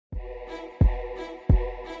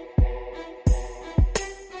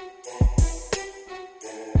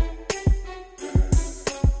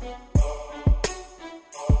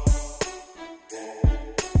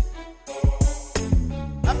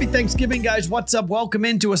Thanksgiving, guys. What's up? Welcome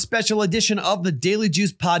into a special edition of the Daily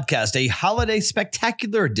Juice Podcast, a holiday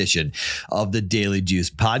spectacular edition of the Daily Juice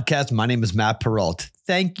Podcast. My name is Matt Perrault.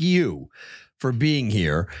 Thank you for being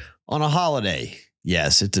here on a holiday.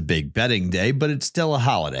 Yes, it's a big betting day, but it's still a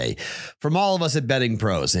holiday. From all of us at Betting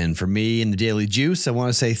Pros and for me and the Daily Juice, I want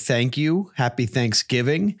to say thank you. Happy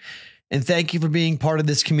Thanksgiving. And thank you for being part of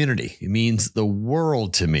this community. It means the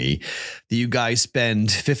world to me that you guys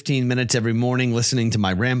spend 15 minutes every morning listening to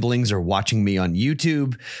my ramblings or watching me on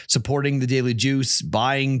YouTube, supporting the Daily Juice,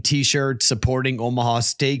 buying t-shirts, supporting Omaha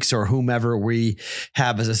Steaks or whomever we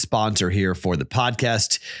have as a sponsor here for the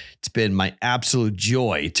podcast. It's been my absolute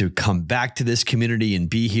joy to come back to this community and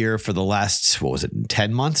be here for the last,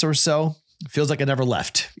 10 months or so? It feels like I never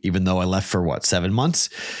left, even though I left for 7 months?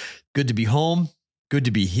 Good to be home. Good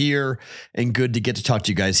to be here and good to get to talk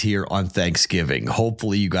to you guys here on Thanksgiving.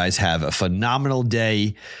 Hopefully you guys have a phenomenal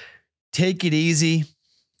day. Take it easy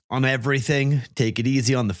on everything. Take it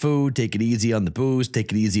easy on the food. Take it easy on the booze.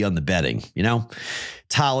 Take it easy on the betting. You know,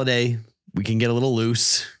 it's holiday. We can get a little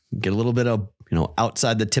loose, get a little bit of,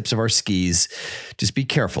 outside the tips of our skis. Just be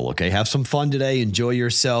careful, okay? Have some fun today. Enjoy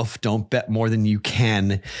yourself. Don't bet more than you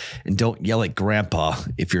can. And don't yell at grandpa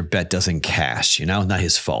if your bet doesn't cash. Not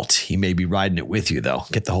his fault. He may be riding it with you, though.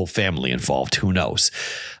 Get the whole family involved. Who knows?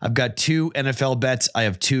 I've got 2 NFL bets. I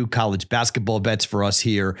have 2 college basketball bets for us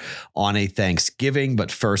here on a Thanksgiving.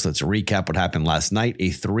 But first, let's recap what happened last night.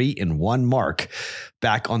 A 3-1 mark.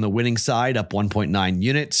 Back on the winning side, up 1.9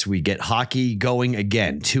 units. We get hockey going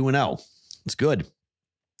again, 2-0. It's good.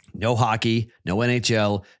 No hockey, no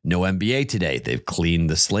NHL, no NBA today. They've cleaned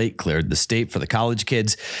the slate, cleared the state for the college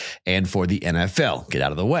kids and for the NFL. Get out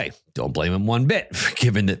of the way. Don't blame them one bit,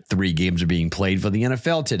 given that 3 games are being played for the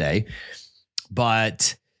NFL today.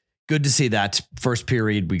 But good to see that. First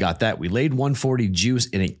period, we got that. We laid 140 juice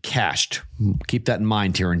and it cashed. Keep that in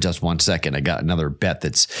mind here in just 1 second. I got another bet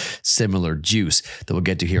that's similar juice that we'll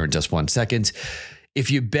get to here in just 1 second. If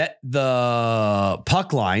you bet the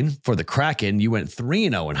puck line for the Kraken, you went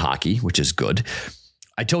 3-0 in hockey, which is good.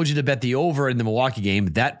 I told you to bet the over in the Milwaukee game.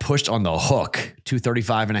 That pushed on the hook,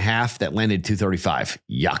 235.5. That landed 235.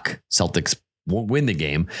 Yuck. Celtics won't win the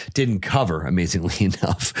game. Didn't cover, amazingly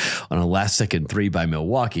enough, on a last-second 3 by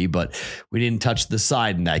Milwaukee, but we didn't touch the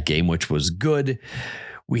side in that game, which was good.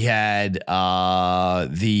 We had what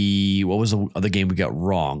was the other game we got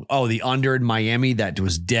wrong? Oh, the under in Miami that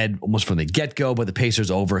was dead almost from the get-go, but the Pacers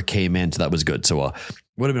over came in, so that was good. So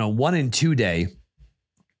would have been a 1-2 day.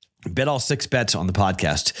 Bet all 6 bets on the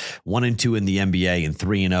podcast, 1-2 in the NBA and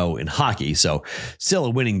 3-0 in hockey. So still a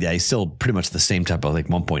winning day, still pretty much the same type of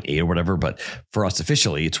 1.8 or whatever. But for us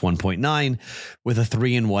officially, it's 1.9 with a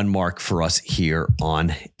 3-1 mark for us here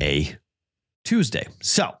on a Tuesday.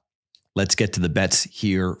 So let's get to the bets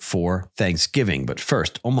here for Thanksgiving. But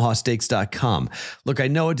first, omahasteaks.com. Look, I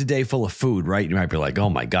know it's a day full of food, right? You might be like, oh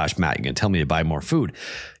my gosh, Matt, you're going to tell me to buy more food.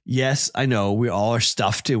 Yes, I know we all are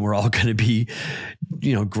stuffed and we're all going to be,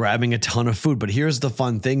 grabbing a ton of food. But here's the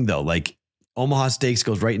fun thing though, Omaha Steaks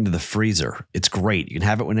goes right into the freezer. It's great. You can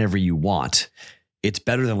have it whenever you want. It's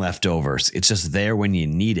better than leftovers. It's just there when you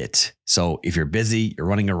need it. So if you're busy, you're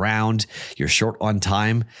running around, you're short on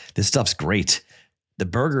time, this stuff's great. The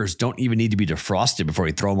burgers don't even need to be defrosted before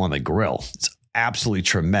you throw them on the grill. It's absolutely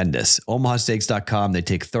tremendous. omahasteaks.com. They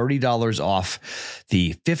take $30 off.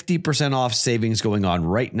 The 50% off savings going on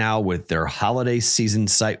right now with their holiday season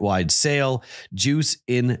site-wide sale. Juice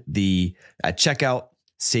at checkout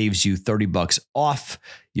saves you $30 off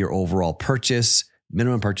your overall purchase.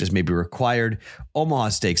 Minimum purchase may be required.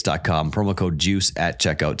 omahasteaks.com. Promo code JUICE at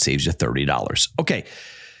checkout saves you $30. Okay.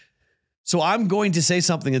 So I'm going to say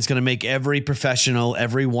something that's going to make every professional,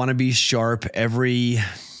 every wannabe sharp, every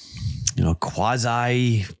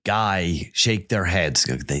quasi guy shake their heads.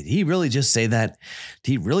 Did he really just say that?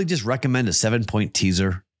 Did he really just recommend a 7-point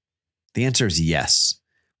teaser? The answer is yes.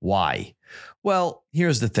 Why? Well,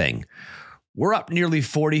 here's the thing. We're up nearly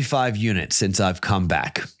 45 units since I've come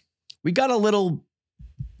back. We got a little,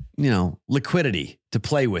 liquidity to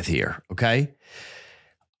play with here. Okay.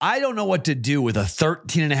 I don't know what to do with a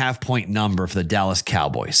 13.5 point number for the Dallas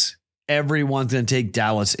Cowboys. Everyone's going to take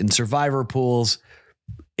Dallas in survivor pools.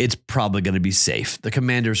 It's probably going to be safe. The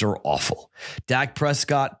Commanders are awful. Dak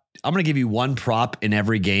Prescott, I'm going to give you one prop in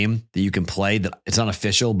every game that you can play that it's not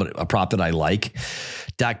official, but a prop that I like.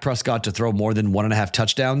 Dak Prescott to throw more than 1.5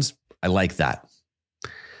 touchdowns. I like that.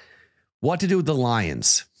 What to do with the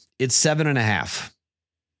Lions? It's 7.5.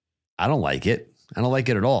 I don't like it. I don't like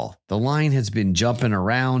it at all. The line has been jumping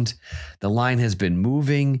around. The line has been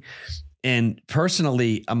moving. And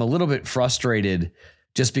personally, I'm a little bit frustrated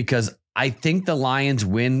just because I think the Lions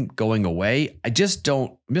win going away. I'm just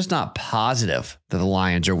not positive that the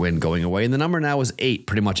Lions are win going away. And the number now is 8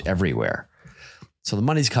 pretty much everywhere. So the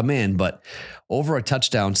money's come in, but over a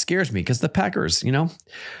touchdown scares me because the Packers,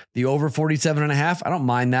 the over 47.5. I don't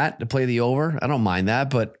mind that to play the over. I don't mind that.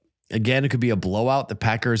 But again, it could be a blowout. The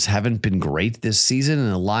Packers haven't been great this season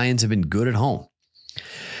and the Lions have been good at home.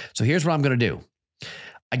 So here's what I'm going to do.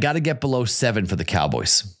 I got to get below 7 for the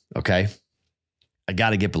Cowboys. Okay. I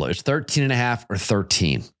got to get below. It's 13.5 or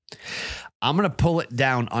 13. I'm going to pull it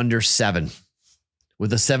down under 7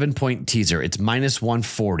 with a 7-point teaser. It's minus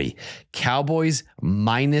 140. Cowboys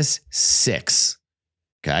minus 6.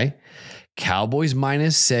 Okay. Cowboys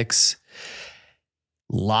minus 6.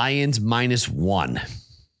 Lions minus 1.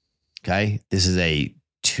 Okay. This is a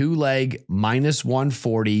 2-leg minus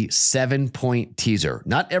 140 7-point teaser.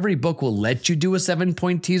 Not every book will let you do a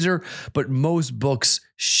 7-point teaser, but most books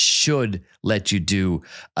should let you do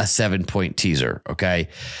a 7-point teaser. Okay.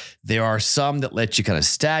 There are some that let you kind of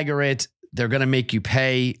stagger it. They're going to make you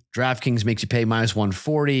pay. DraftKings makes you pay minus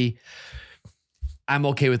 140. I'm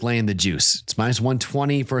okay with laying the juice. It's minus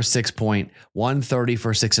 120 for a 6-point, 130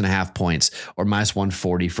 for 6.5 points, or minus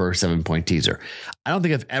 140 for a 7-point teaser. I don't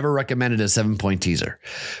think I've ever recommended a 7-point teaser,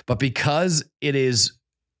 but because it's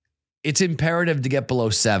imperative to get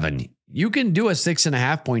below 7. You can do a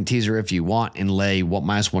 6.5-point teaser if you want and lay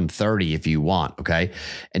minus 130 if you want. Okay.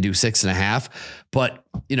 And do 6.5. But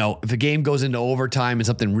if a game goes into overtime and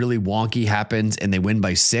something really wonky happens and they win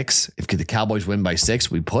by 6, if the Cowboys win by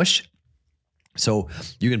 6, we push. So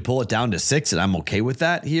you can pull it down to 6, and I'm okay with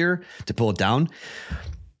that here to pull it down.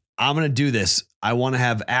 I'm going to do this. I want to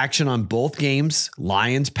have action on both games,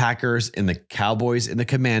 Lions, Packers, and the Cowboys and the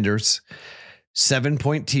Commanders.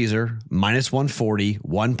 7-point teaser, minus 140,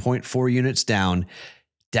 1.4 units down.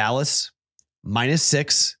 Dallas, minus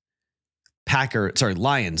 6.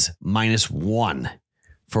 Lions, minus 1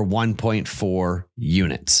 for 1.4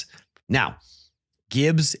 units. Now,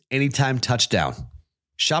 Gibbs, anytime touchdown.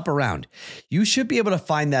 Shop around. You should be able to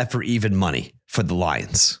find that for even money for the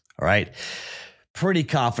Lions. All right. Pretty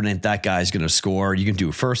confident that guy's going to score. You can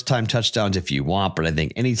do first time touchdowns if you want, but I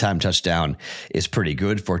think anytime touchdown is pretty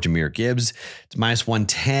good for Jahmyr Gibbs. It's minus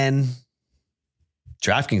 110.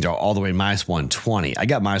 DraftKings are all the way minus 120. I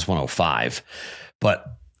got minus 105. But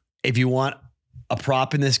if you want a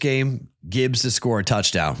prop in this game, Gibbs to score a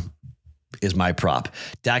touchdown is my prop.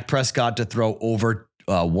 Dak Prescott to throw over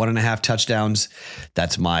 1.5 touchdowns.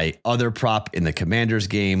 That's my other prop in the Commanders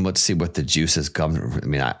game. Let's see what the juice has come. I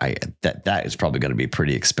mean, that is probably going to be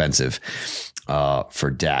pretty expensive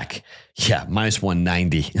for Dak. Yeah, minus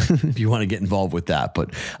 190 if you want to get involved with that.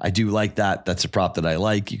 But I do like that. That's a prop that I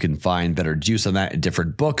like. You can find better juice on that in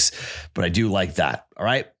different books, but I do like that. All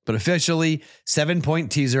right. But officially,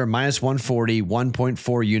 7-point teaser, minus 140,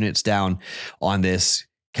 1.4 units down on this.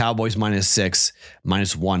 Cowboys minus 6,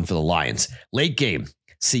 minus 1 for the Lions. Late game,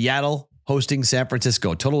 Seattle hosting San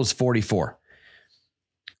Francisco. Total is 44.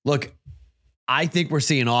 Look, I think we're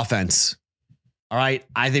seeing offense. All right.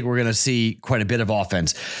 I think we're going to see quite a bit of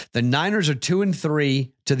offense. The Niners are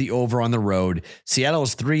 2-3 to the over on the road. Seattle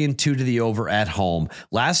is 3-2 to the over at home.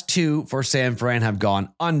 Last 2 for San Fran have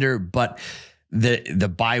gone under, but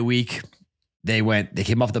the bye week, they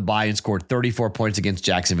came off the bye and scored 34 points against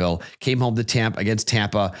Jacksonville, came home to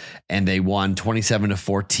Tampa, and they won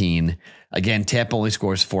 27-14. Again, Tampa only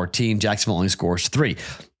scores 14. Jacksonville only scores 3.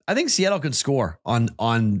 I think Seattle can score on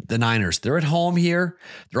the Niners. They're at home here.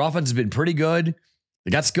 Their offense has been pretty good.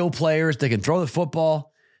 They got skill players. They can throw the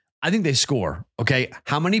football. I think they score. Okay.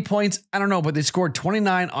 How many points? I don't know, but they scored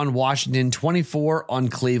 29 on Washington, 24 on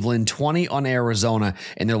Cleveland, 20 on Arizona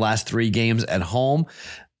in their last 3 games at home.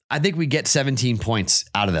 I think we get 17 points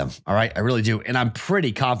out of them. All right. I really do. And I'm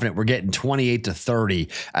pretty confident we're getting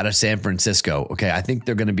 28-30 out of San Francisco. Okay. I think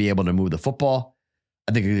they're going to be able to move the football.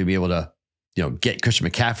 I think they're going to be able to, get Christian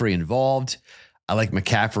McCaffrey involved. I like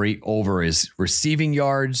McCaffrey over his receiving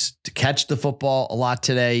yards to catch the football a lot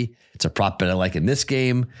today. It's a prop bet I like in this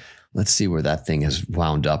game. Let's see where that thing has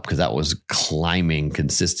wound up, because that was climbing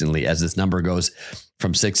consistently as this number goes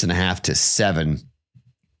from 6.5 to 7.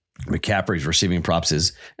 McCaffrey's receiving props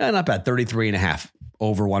is not bad. 33.5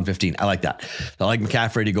 over 115. I like that. I like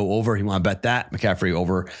McCaffrey to go over. You want to bet that McCaffrey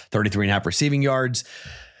over 33.5 receiving yards.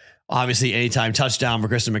 Obviously, anytime touchdown for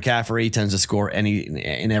Christian McCaffrey, tends to score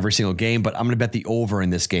in every single game, but I'm going to bet the over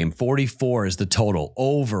in this game. 44 is the total.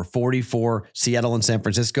 Over 44, Seattle and San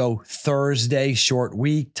Francisco. Thursday, short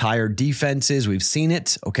week, tired defenses. We've seen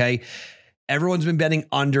it. Okay. Everyone's been betting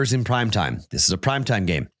unders in primetime. This is a primetime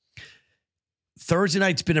game. Thursday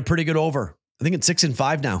night's been a pretty good over. I think it's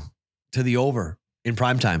 6-5 now to the over. in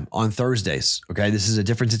primetime on Thursdays. Okay. This is a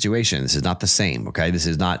different situation. This is not the same. Okay. This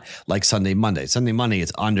is not like Sunday, Monday. Sunday, Monday,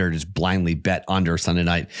 it's under, just blindly bet under Sunday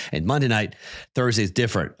night. And Monday night, Thursday is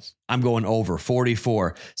different. I'm going over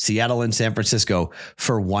 44, Seattle and San Francisco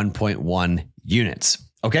for 1.1 units.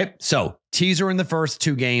 Okay. So teaser in the first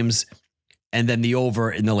two games and then the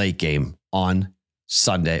over in the late game on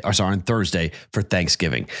on Thursday for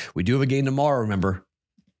Thanksgiving. We do have a game tomorrow. Remember,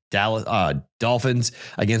 Dolphins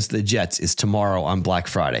against the Jets is tomorrow on Black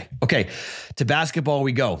Friday. Okay, to basketball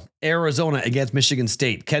we go. Arizona against Michigan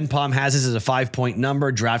State. Ken Pom has this as a 5-point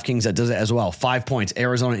number. DraftKings that does it as well. 5 points.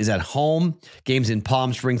 Arizona is at home. Games in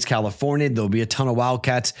Palm Springs, California. There'll be a ton of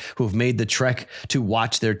Wildcats who have made the trek to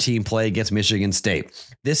watch their team play against Michigan State.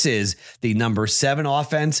 This is the number 7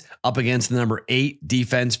 offense up against the number 8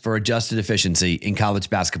 defense for adjusted efficiency in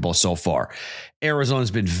college basketball so far.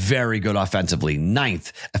 Arizona's been very good offensively.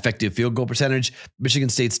 9th effective field goal percentage. Michigan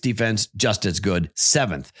State's defense just as good.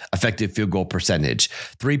 7th effective field goal percentage.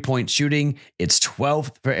 3-point shooting, it's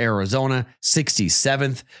 12th for Arizona,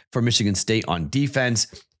 67th for Michigan State on defense.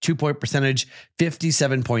 2-point percentage,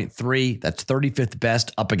 57.3. That's 35th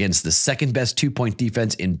best up against the second best 2-point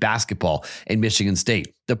defense in basketball in Michigan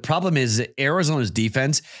State. The problem is that Arizona's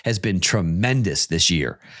defense has been tremendous this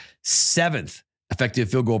year. 7th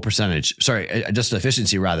effective field goal percentage, adjusted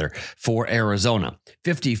efficiency rather, for Arizona.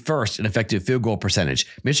 51st in effective field goal percentage.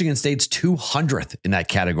 Michigan State's 200th in that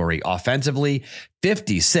category offensively.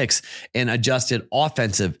 56th in adjusted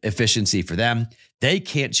offensive efficiency for them. They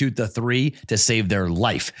can't shoot the three to save their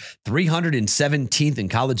life. 317th in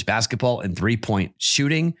college basketball in 3-point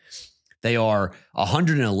shooting. They are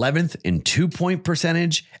 111th in 2-point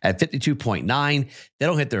percentage at 52.9. They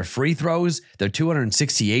don't hit their free throws. They're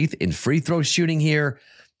 268th in free throw shooting here.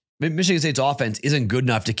 Michigan State's offense isn't good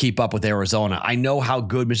enough to keep up with Arizona. I know how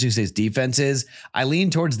good Michigan State's defense is. I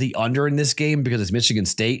lean towards the under in this game because it's Michigan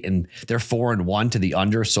State and they're 4-1 to the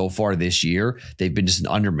under so far this year. They've been just an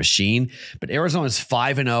under machine. But Arizona's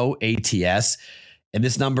 5-0 ATS. And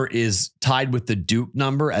this number is tied with the Duke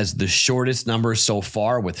number as the shortest number so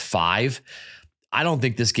far with 5. I don't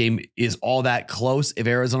think this game is all that close if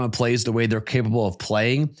Arizona plays the way they're capable of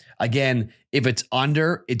playing. Again, if it's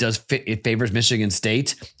under, it favors Michigan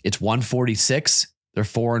State. It's 146. They're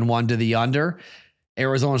 4-1 to the under.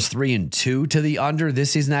 Arizona's 3-2 to the under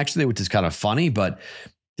this season, actually, which is kind of funny, but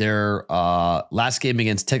their last game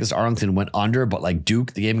against Texas Arlington went under, but like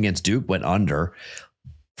Duke, the game against Duke went under.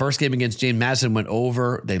 First game against James Madison went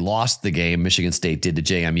over. They lost the game. Michigan State did to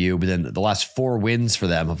JMU, but then the last 4 wins for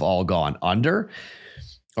them have all gone under.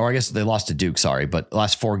 Or I guess they lost to Duke, sorry, but the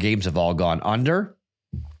last 4 games have all gone under.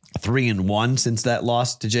 3-1 since that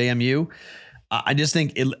loss to JMU. I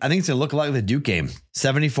think it's going to look like the Duke game.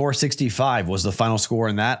 74-65 was the final score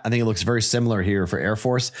in that. I think it looks very similar here for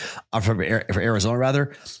for Arizona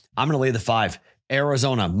rather. I'm going to lay the 5.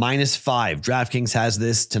 Arizona -5. DraftKings has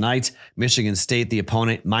this tonight. Michigan State, the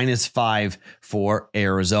opponent, -5 for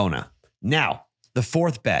Arizona. Now, the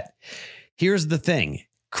 4th bet. Here's the thing.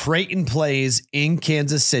 Creighton plays in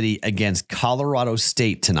Kansas City against Colorado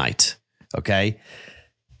State tonight. Okay.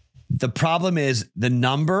 The problem is the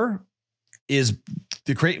number is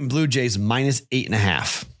the Creighton Blue Jays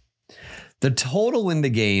 -8.5. The total in the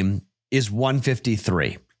game is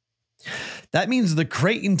 153. That means the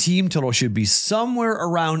Creighton team total should be somewhere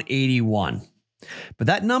around 81. But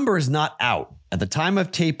that number is not out. At the time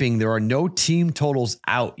of taping, there are no team totals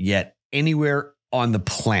out yet anywhere on the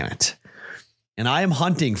planet. And I am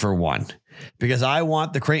hunting for one because I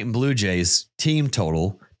want the Creighton Blue Jays team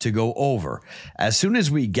total to go over. As soon as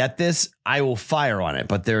we get this, I will fire on it.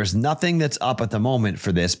 But there's nothing that's up at the moment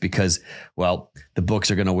for this because, well, the books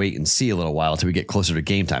are going to wait and see a little while until we get closer to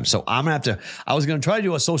game time. So I'm going to have to, I was going to try to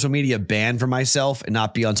do a social media ban for myself and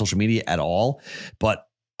not be on social media at all. But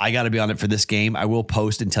I got to be on it for this game. I will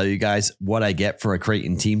post and tell you guys what I get for a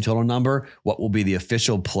Creighton team total number, what will be the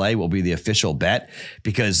official play, what will be the official bet,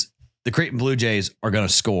 because the Creighton Blue Jays are going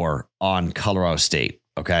to score on Colorado State.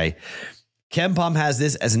 Okay. Ken Pom has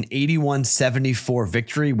this as an 81-74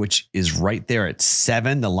 victory, which is right there at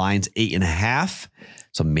 7. The line's 8.5.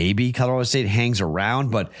 So maybe Colorado State hangs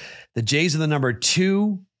around, but the Jays are the number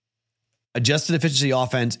 2 adjusted efficiency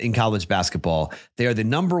offense in college basketball. They are the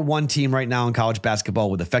number 1 team right now in college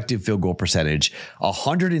basketball with effective field goal percentage,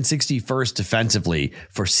 161st defensively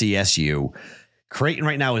for CSU. Creighton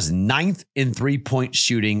right now is 9th in 3-point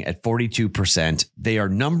shooting at 42%. They are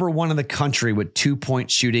number 1 in the country with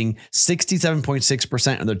 2-point shooting.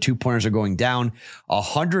 67.6% of their 2-pointers are going down.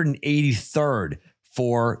 183rd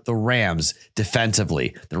for the Rams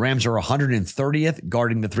defensively. The Rams are 130th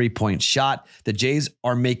guarding the three-point shot. The Jays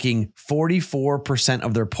are making 44%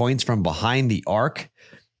 of their points from behind the arc.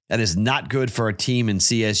 That is not good for a team in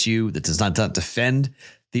CSU that does not defend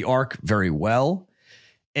the arc very well.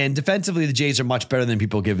 And defensively, the Jays are much better than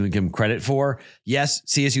people give them credit for. Yes,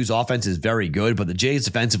 CSU's offense is very good, but the Jays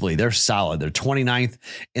defensively, they're solid. They're 29th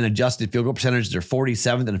in adjusted field goal percentage. They're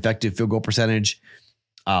 47th in effective field goal percentage.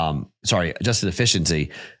 Adjusted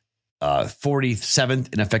efficiency.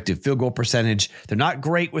 47th in effective field goal percentage. They're not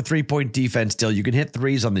great with three-point defense still. You can hit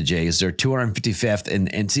threes on the Jays. They're 255th, and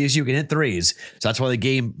CSU can hit threes. So that's why the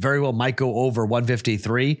game very well might go over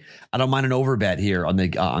 153. I don't mind an over bet here on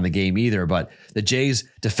the game either, but the Jays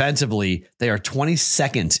defensively, they are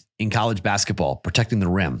 22nd in college basketball protecting the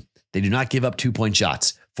rim. They do not give up 2-point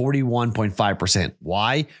shots. 41.5%.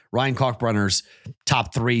 Why? Ryan Kalkbrenner's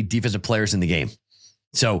top 3 defensive players in the game.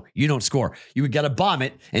 So you don't score. You got to bomb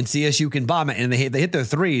it, and CSU can bomb it, and they hit their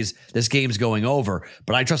threes. This game's going over.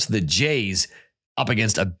 But I trust the Jays up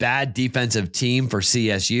against a bad defensive team for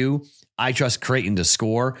CSU. I trust Creighton to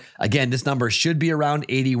score. Again, this number should be around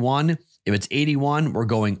 81. If it's 81, we're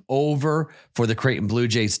going over for the Creighton Blue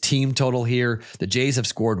Jays team total here. The Jays have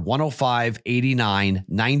scored 105, 89,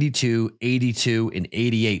 92, 82, and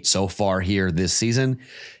 88 so far here this season.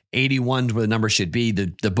 81 is where the number should be.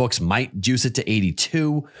 The books might juice it to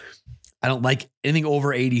 82. I don't like anything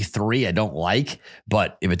over 83. I don't like,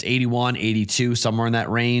 but if it's 81, 82, somewhere in that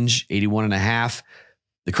range, 81 and a half,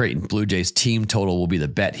 the Creighton Blue Jays team total will be the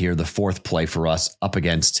bet here. The fourth play for us up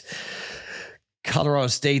against Colorado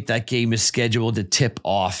State. That game is scheduled to tip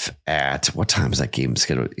off at, what time is that game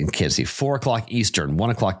scheduled in Kansas City? 4 o'clock Eastern, 1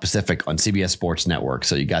 o'clock Pacific on CBS Sports Network.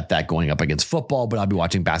 So you got that going up against football, but I'll be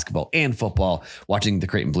watching basketball and football, watching the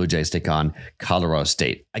Creighton Blue Jays take on Colorado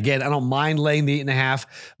State. Again, I don't mind laying the 8.5,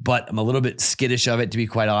 but I'm a little bit skittish of it, to be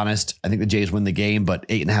quite honest. I think the Jays win the game, but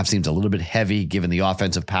 8.5 seems a little bit heavy given the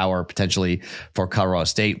offensive power potentially for Colorado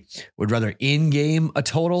State. Would rather in-game a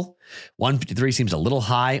total. 153 seems a little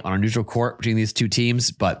high on a neutral court between these two teams,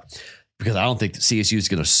 but because I don't think CSU is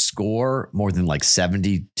going to score more than like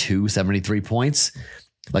 72, 73 points,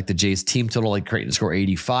 like the Jays team total, like Creighton to score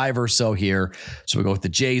 85 or so here. So we go with the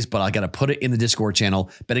Jays, but I got to put it in the Discord channel,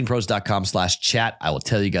 bettingpros.com/chat. I will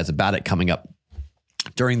tell you guys about it coming up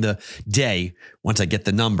during the day. Once I get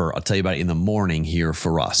the number, I'll tell you about it in the morning here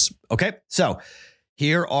for us. Okay. So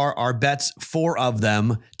here are our bets, 4 of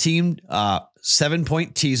them. Team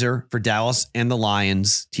 7-point teaser for Dallas and the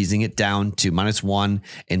Lions, teasing it down to -1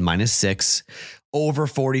 and -6. Over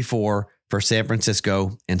 44 for San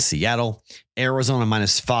Francisco and Seattle. Arizona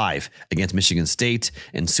 -5 against Michigan State.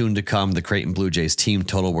 And soon to come, the Creighton Blue Jays team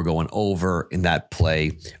total. We're going over in that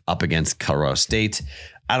play up against Colorado State.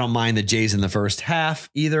 I don't mind the Jays in the first half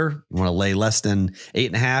either. You want to lay less than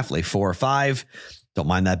 8.5, lay 4 or 5. Don't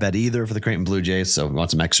mind that bet either for the Creighton Blue Jays. So if you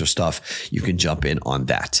want some extra stuff, you can jump in on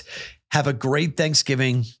that. Have a great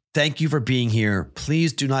Thanksgiving. Thank you for being here.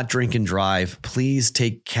 Please do not drink and drive. Please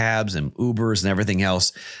take cabs and Ubers and everything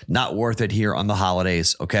else. Not worth it here on the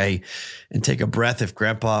holidays, okay? And take a breath if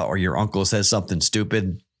grandpa or your uncle says something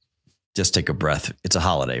stupid. Just take a breath. It's a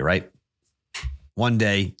holiday, right? One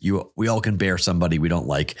day, we all can bear somebody we don't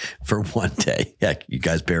like for one day. Heck, you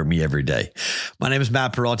guys bear me every day. My name is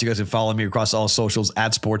Matt Perrault. You guys can follow me across all socials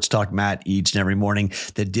at Sports Talk Matt each and every morning.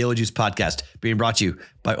 The Daily Juice Podcast being brought to you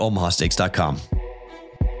by OmahaSteaks.com.